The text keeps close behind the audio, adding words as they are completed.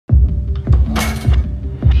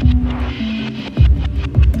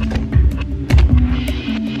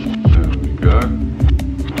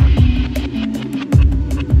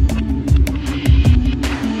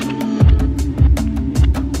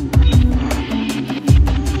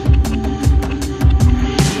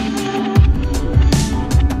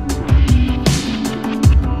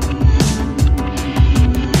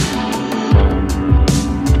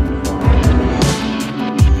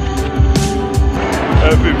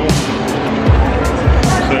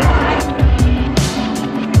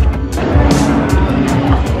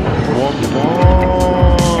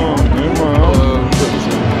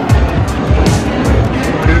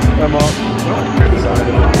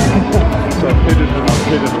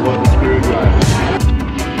the local screwdriver.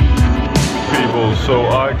 People, so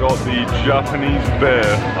I got the Japanese bear.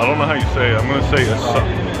 I don't know how you say it. I'm gonna say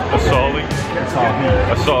Asahi. Asahi.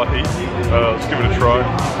 Let's give it a try.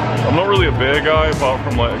 I'm not really a beer guy, apart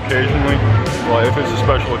from like occasionally, like if it's a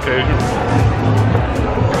special occasion.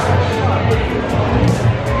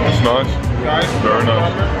 It's nice. Very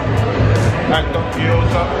nice.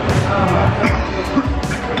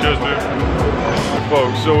 Cheers, dude.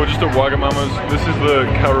 Folks, so we're just at Wagamama's. This is the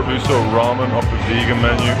Karabuso ramen off the vegan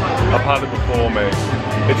menu. I've had it before, mate.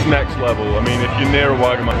 It's next level. I mean, if you're near a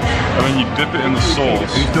Wagamama, I mean, you dip it in the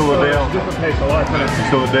sauce. He's still a deal. He's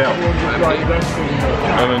still a deal.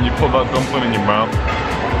 And then you put that dumpling in your mouth.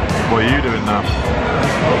 What are you doing now?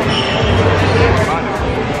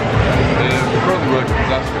 Currently working for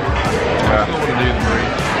Glasgow. I still want to do the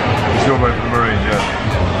Marines. You still working for the Marines, yeah.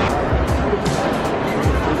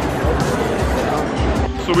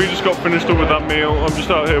 So we just got finished up with that meal. I'm just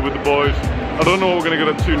out here with the boys. I don't know what we're gonna get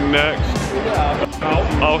up to next.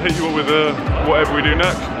 I'll hit you up with whatever we do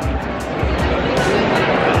next.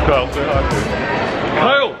 Kyle, say hi, please.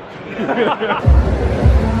 Kyle!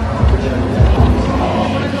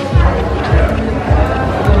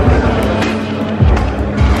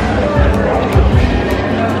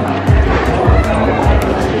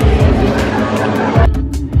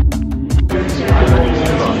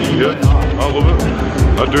 Yeah, I love it.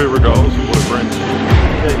 I do it regardless of what it brings.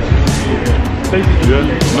 Yeah,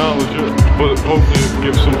 no, legit. But hopefully it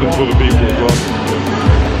gives something to other people as well.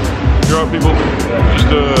 You're right, people.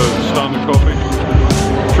 Just a standard coffee.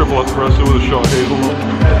 Triple espresso with a shot of hazelnut.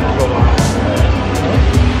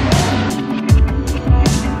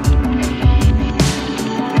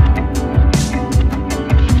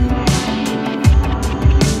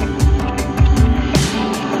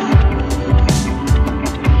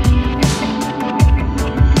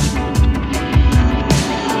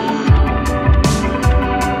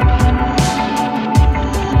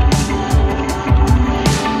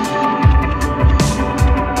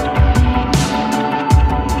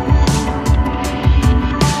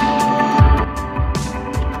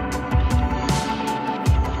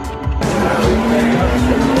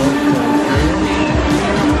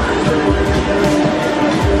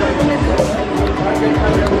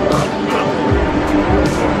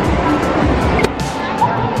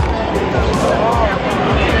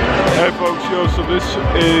 So this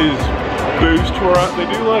is Boost we're at. They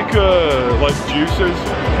do like juices.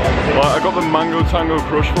 Like I got the mango tango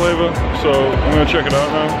crush flavor, so I'm gonna check it out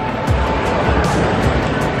now.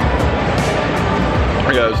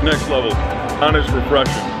 Yeah, it's next level and it's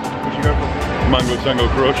refreshing. What'd you go for? Mango tango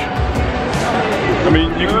crush. I mean,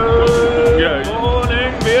 you can. Yeah. Good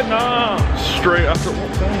morning, Vietnam. Straight after what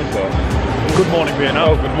time is that? Good morning, Vietnam.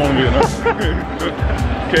 Oh, good morning, Vietnam.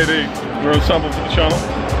 KD, we're on sample for the channel.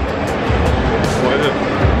 What is it?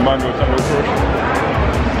 Mango tango crush.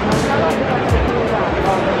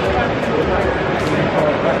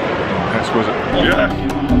 Exquisite. Yeah.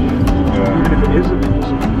 Even if it isn't, it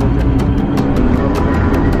doesn't look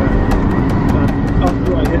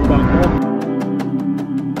after I hit that one.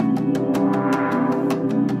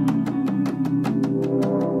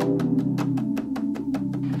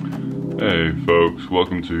 Hey folks,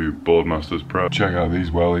 welcome to Boardmasters Pro. Check out these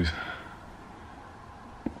wellies.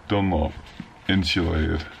 Dunlop.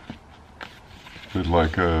 Insulated with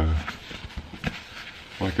like a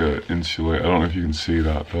insulate. I don't know if you can see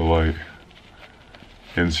that. They're like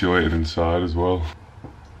insulated inside as well.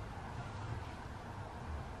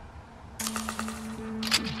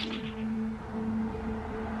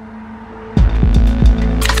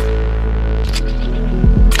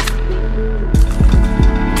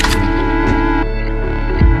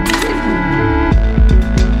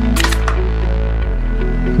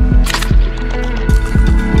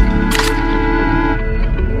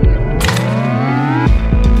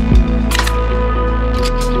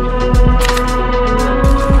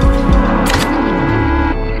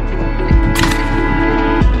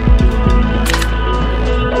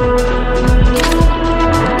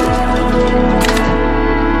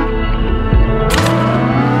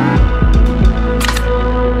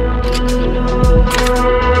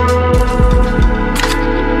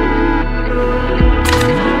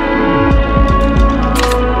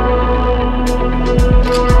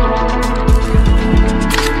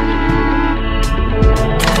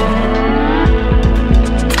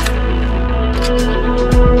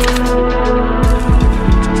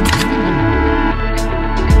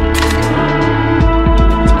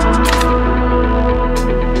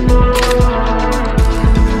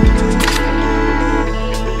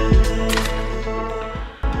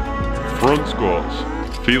 Front squats.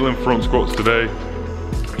 Feeling front squats today.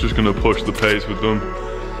 just gonna push the pace with them.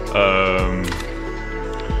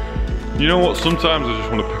 You know what, sometimes I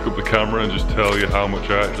just want to pick up the camera and just tell you how much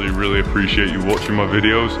I actually really appreciate you watching my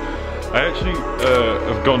videos. I actually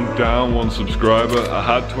have gone down 1 subscriber. I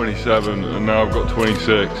had 27 and now I've got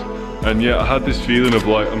 26. And yeah, I had this feeling of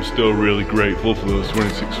like, I'm still really grateful for those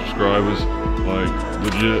 26 subscribers. Like,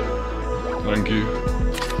 legit, thank you.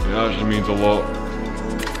 It actually means a lot.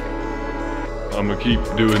 I'm gonna keep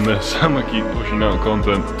doing this. I'm gonna keep pushing out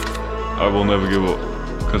content. I will never give up,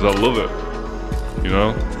 because I love it, you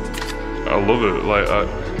know? I love it. Like,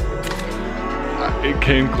 it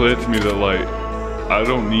came clear to me that like, I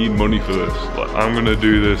don't need money for this. Like, I'm gonna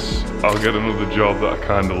do this, I'll get another job that I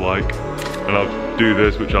kinda like, and I'll do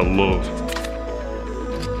this, which I love.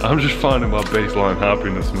 I'm just finding my baseline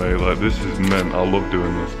happiness, mate. Like, this is meant. I love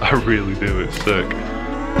doing this. I really do, it's sick.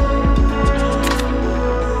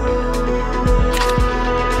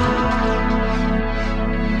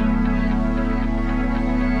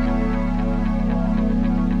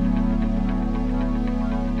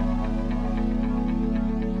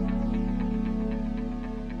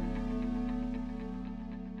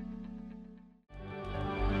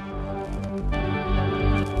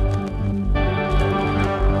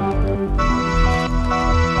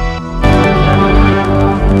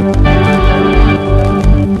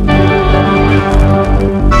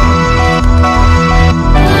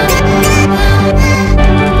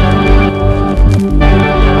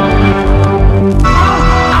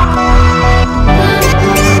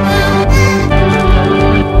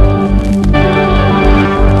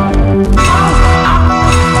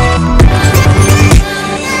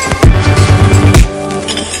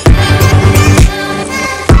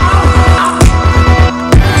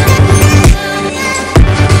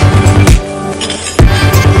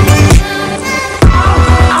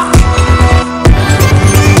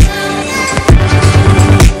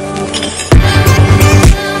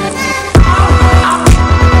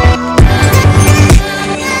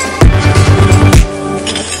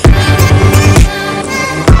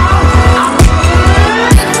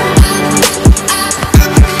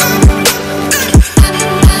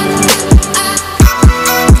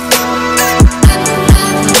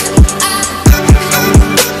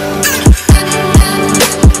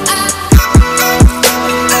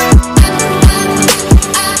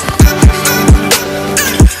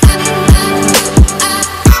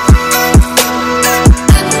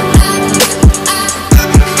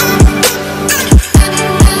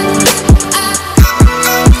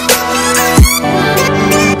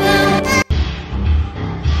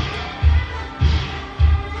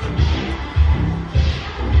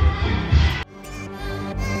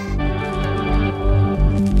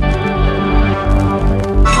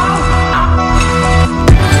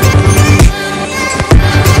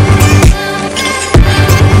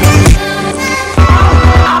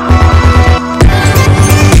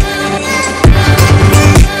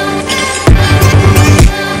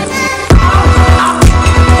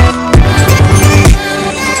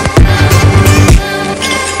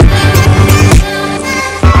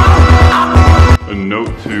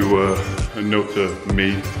 A note to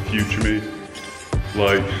me, future me,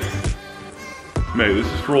 like, mate, this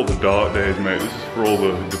is for all the dark days, mate. This is for all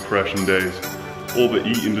the depression days, all the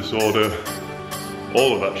eating disorder,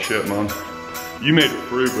 all of that shit, man. You made it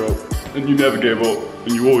through, bro, and you never gave up,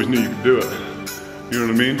 and you always knew you could do it. You know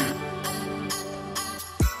what I mean?